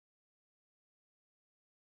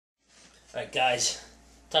Alright guys,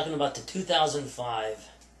 talking about the 2005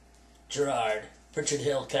 Girard Pritchard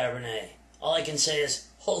Cabernet. All I can say is,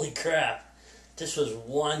 holy crap, this was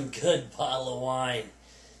one good bottle of wine.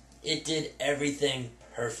 It did everything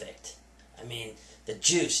perfect. I mean, the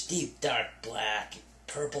juice, deep dark black,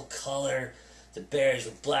 purple color, the berries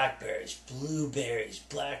were blackberries, blueberries,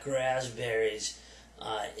 black raspberries.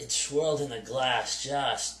 It swirled in the glass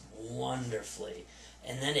just wonderfully.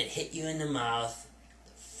 And then it hit you in the mouth,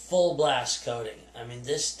 full blast coating. I mean,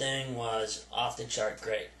 this thing was off the chart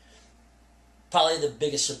great. Probably the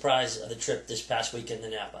biggest surprise of the trip this past weekend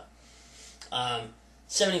in Napa.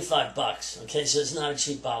 $75, okay, so it's not a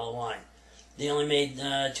cheap bottle of wine. They only made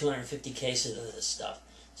 250 cases of this stuff.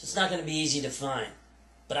 So it's not going to be easy to find.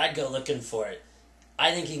 But I'd go looking for it.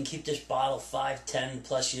 I think you can keep this bottle 5, 10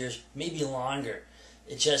 plus years, maybe longer.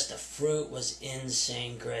 It's just the fruit was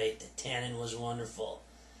insane great. The tannin was wonderful.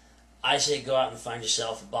 I say go out and find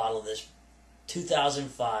yourself a bottle of this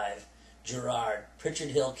 2005 Girard Pritchard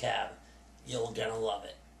Hill Cab. You're gonna love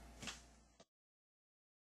it.